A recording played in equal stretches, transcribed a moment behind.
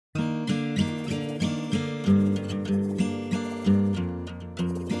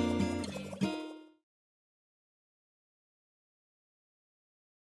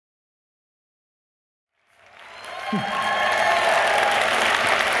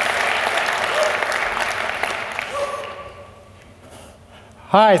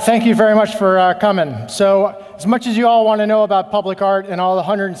Hi, thank you very much for coming. So, as much as you all want to know about public art and all the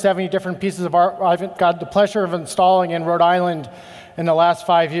 170 different pieces of art I've got the pleasure of installing in Rhode Island in the last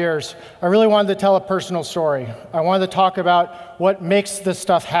 5 years, I really wanted to tell a personal story. I wanted to talk about what makes this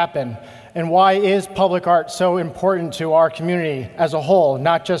stuff happen and why is public art so important to our community as a whole,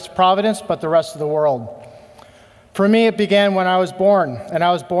 not just Providence, but the rest of the world. For me, it began when I was born, and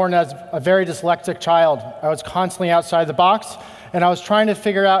I was born as a very dyslexic child. I was constantly outside the box, and I was trying to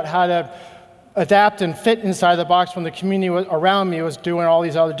figure out how to adapt and fit inside the box when the community around me was doing all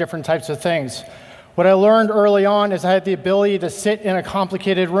these other different types of things. What I learned early on is I had the ability to sit in a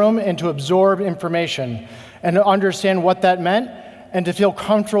complicated room and to absorb information and to understand what that meant and to feel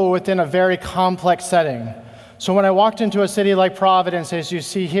comfortable within a very complex setting. So when I walked into a city like Providence, as you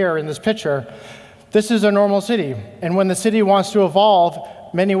see here in this picture, this is a normal city. And when the city wants to evolve,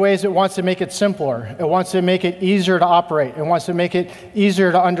 many ways it wants to make it simpler. It wants to make it easier to operate. It wants to make it easier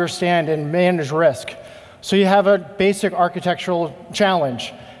to understand and manage risk. So you have a basic architectural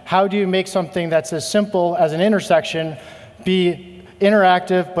challenge. How do you make something that's as simple as an intersection be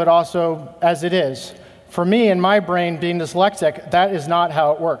interactive, but also as it is? For me, in my brain, being dyslexic, that is not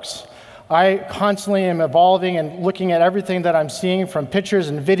how it works. I constantly am evolving and looking at everything that I'm seeing from pictures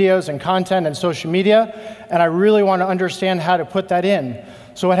and videos and content and social media, and I really want to understand how to put that in.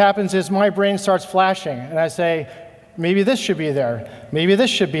 So what happens is my brain starts flashing, and I say, maybe this should be there, maybe this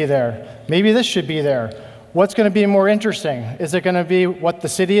should be there, maybe this should be there. What's going to be more interesting? Is it going to be what the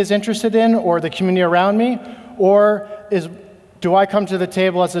city is interested in or the community around me? Or do I come to the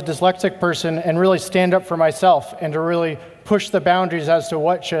table as a dyslexic person and really stand up for myself and to really push the boundaries as to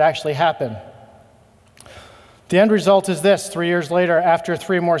what should actually happen? The end result is this: 3 years later, after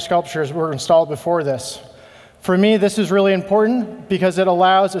 3 more sculptures were installed before this. For me, this is really important because it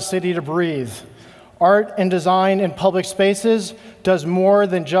allows a city to breathe. Art and design in public spaces does more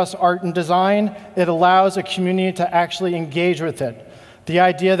than just art and design. It allows a community to actually engage with it. The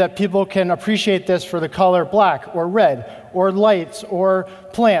idea that people can appreciate this for the color black or red or lights or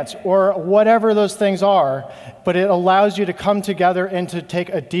plants or whatever those things are, but it allows you to come together and to take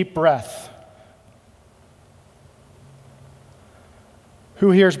a deep breath. Who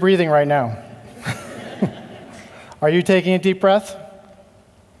here is breathing right now? Are you taking a deep breath?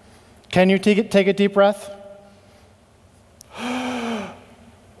 Can you take a deep breath? All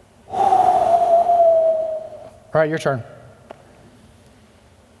right, your turn.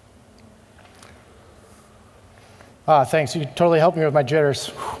 Thanks, you totally helped me with my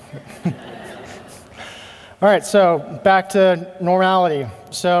jitters. All right, so back to normality.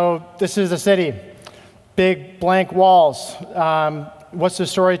 So this is the city. Big blank walls. What's the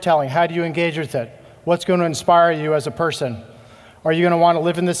storytelling? How do you engage with it? What's going to inspire you as a person? Are you going to want to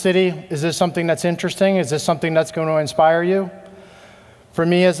live in the city? Is this something that's interesting? Is this something that's going to inspire you? For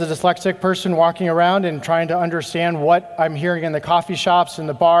me, as a dyslexic person walking around and trying to understand what I'm hearing in the coffee shops and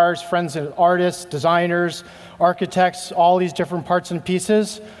the bars, friends and artists, designers, architects, all these different parts and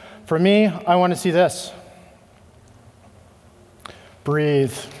pieces, for me, I want to see this.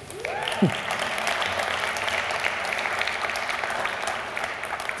 Breathe.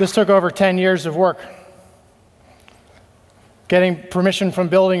 This took over 10 years of work. Getting permission from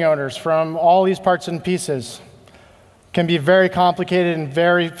building owners, from all these parts and pieces, can be very complicated and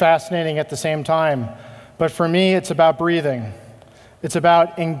very fascinating at the same time. But for me, it's about breathing. It's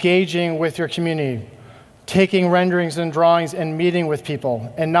about engaging with your community, taking renderings and drawings and meeting with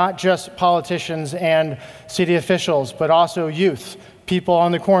people, and not just politicians and city officials, but also youth, people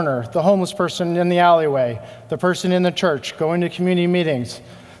on the corner, the homeless person in the alleyway, the person in the church, going to community meetings.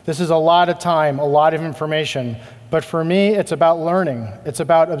 This is a lot of time, a lot of information. But for me, it's about learning. It's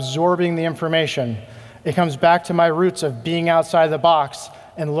about absorbing the information. It comes back to my roots of being outside the box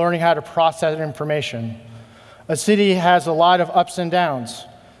and learning how to process information. A city has a lot of ups and downs.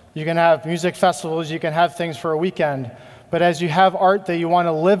 You can have music festivals, you can have things for a weekend, but as you have art that you want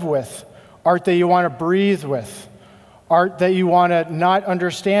to live with, art that you want to breathe with, art that you want to not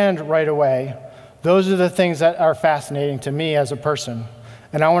understand right away, those are the things that are fascinating to me as a person.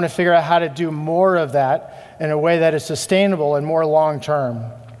 And I want to figure out how to do more of that in a way that is sustainable and more long-term.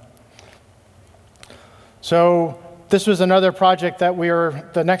 So this was another project that we were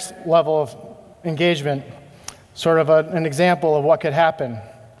the next level of engagement, sort of an example of what could happen.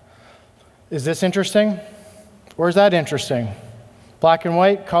 Is this interesting? Or is that interesting? Black and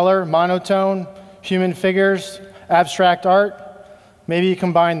white, color, monotone, human figures, abstract art, maybe you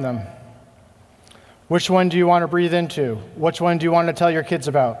combine them. Which one do you want to breathe into? Which one do you want to tell your kids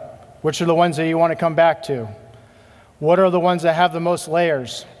about? Which are the ones that you want to come back to? What are the ones that have the most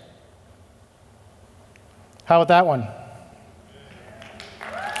layers? How about that one?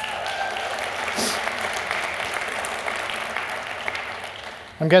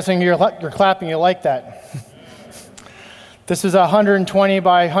 I'm guessing you're clapping, you like that. This is a 120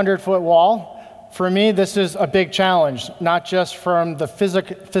 by 100-foot wall. For me, this is a big challenge, not just from the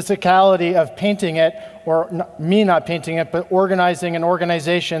physicality of painting it, or me not painting it, but organizing an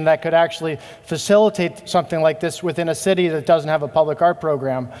organization that could actually facilitate something like this within a city that doesn't have a public art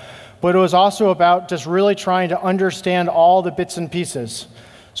program. But it was also about just really trying to understand all the bits and pieces.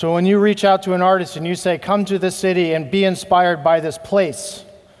 So when you reach out to an artist and you say, come to this city and be inspired by this place,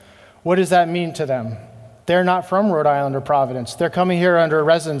 what does that mean to them? They're not from Rhode Island or Providence. They're coming here under a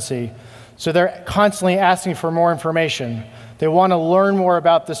residency. So they're constantly asking for more information. They want to learn more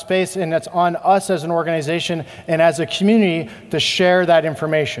about the space, and it's on us as an organization and as a community to share that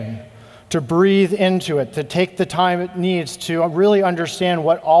information, to breathe into it, to take the time it needs to really understand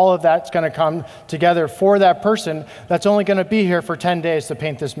what all of that's going to come together for that person that's only going to be here for 10 days to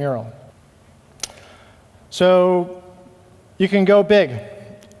paint this mural. So you can go big,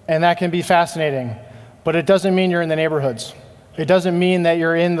 and that can be fascinating, but it doesn't mean you're in the neighborhoods. It doesn't mean that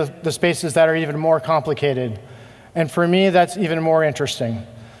you're in the spaces that are even more complicated. And for me, that's even more interesting.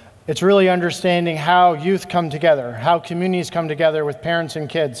 It's really understanding how youth come together, how communities come together with parents and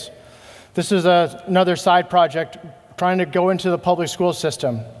kids. This is another side project trying to go into the public school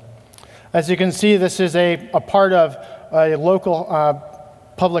system. As you can see, this is a part of a local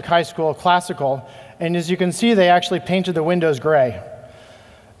public high school, classical. And as you can see, they actually painted the windows gray.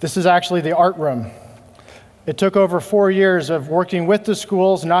 This is actually the art room. It took over 4 years of working with the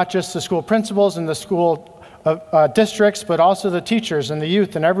schools, not just the school principals and the school districts, but also the teachers and the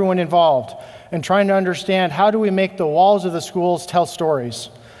youth and everyone involved, and trying to understand how do we make the walls of the schools tell stories?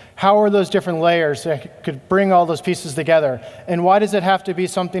 How are those different layers that could bring all those pieces together? And why does it have to be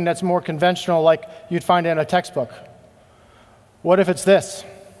something that's more conventional like you'd find in a textbook? What if it's this?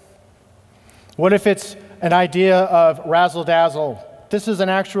 What if it's an idea of razzle-dazzle? This is an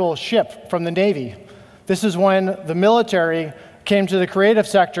actual ship from the Navy. This is when the military came to the creative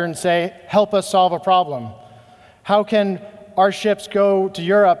sector and say, help us solve a problem. How can our ships go to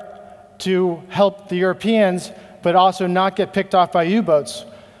Europe to help the Europeans, but also not get picked off by U-boats?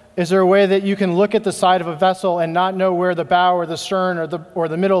 Is there a way that you can look at the side of a vessel and not know where the bow or the stern or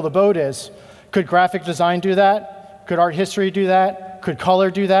the middle of the boat is? Could graphic design do that? Could art history do that? Could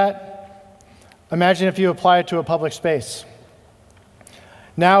color do that? Imagine if you apply it to a public space.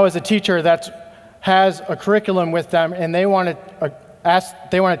 Now, as a teacher that has a curriculum with them and they want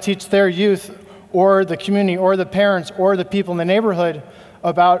to teach their youth or the community or the parents or the people in the neighborhood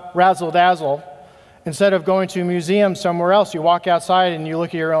about razzle-dazzle, instead of going to a museum somewhere else, you walk outside and you look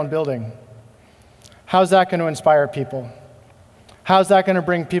at your own building. How's that going to inspire people? How's that going to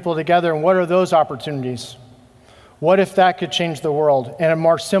bring people together, and what are those opportunities? What if that could change the world in a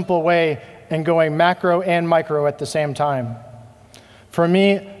more simple way and going macro and micro at the same time? For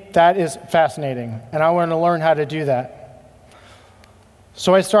me, that is fascinating, and I want to learn how to do that.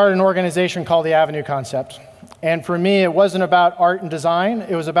 So I started an organization called the Avenue Concept. And for me, it wasn't about art and design.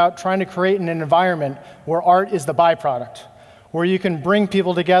 It was about trying to create an environment where art is the byproduct, where you can bring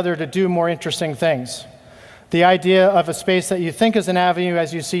people together to do more interesting things. The idea of a space that you think is an avenue,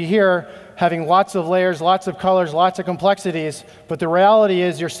 as you see here, having lots of layers, lots of colors, lots of complexities, but the reality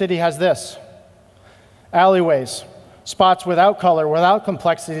is your city has this. Alleyways. Spots without color, without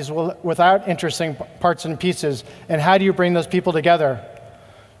complexities, without interesting parts and pieces. And how do you bring those people together?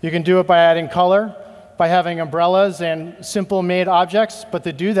 You can do it by adding color, by having umbrellas and simple made objects, but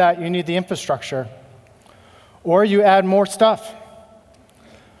to do that, you need the infrastructure. Or you add more stuff.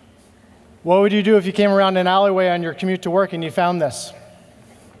 What would you do if you came around an alleyway on your commute to work and you found this?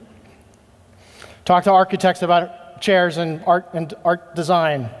 Talk to architects about chairs and art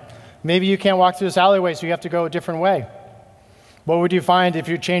design. Maybe you can't walk through this alleyway, so you have to go a different way. What would you find if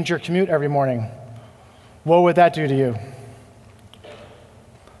you changed your commute every morning? What would that do to you?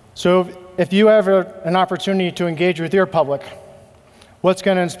 So if you have an opportunity to engage with your public, what's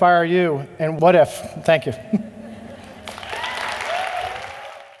going to inspire you, and what if? Thank you.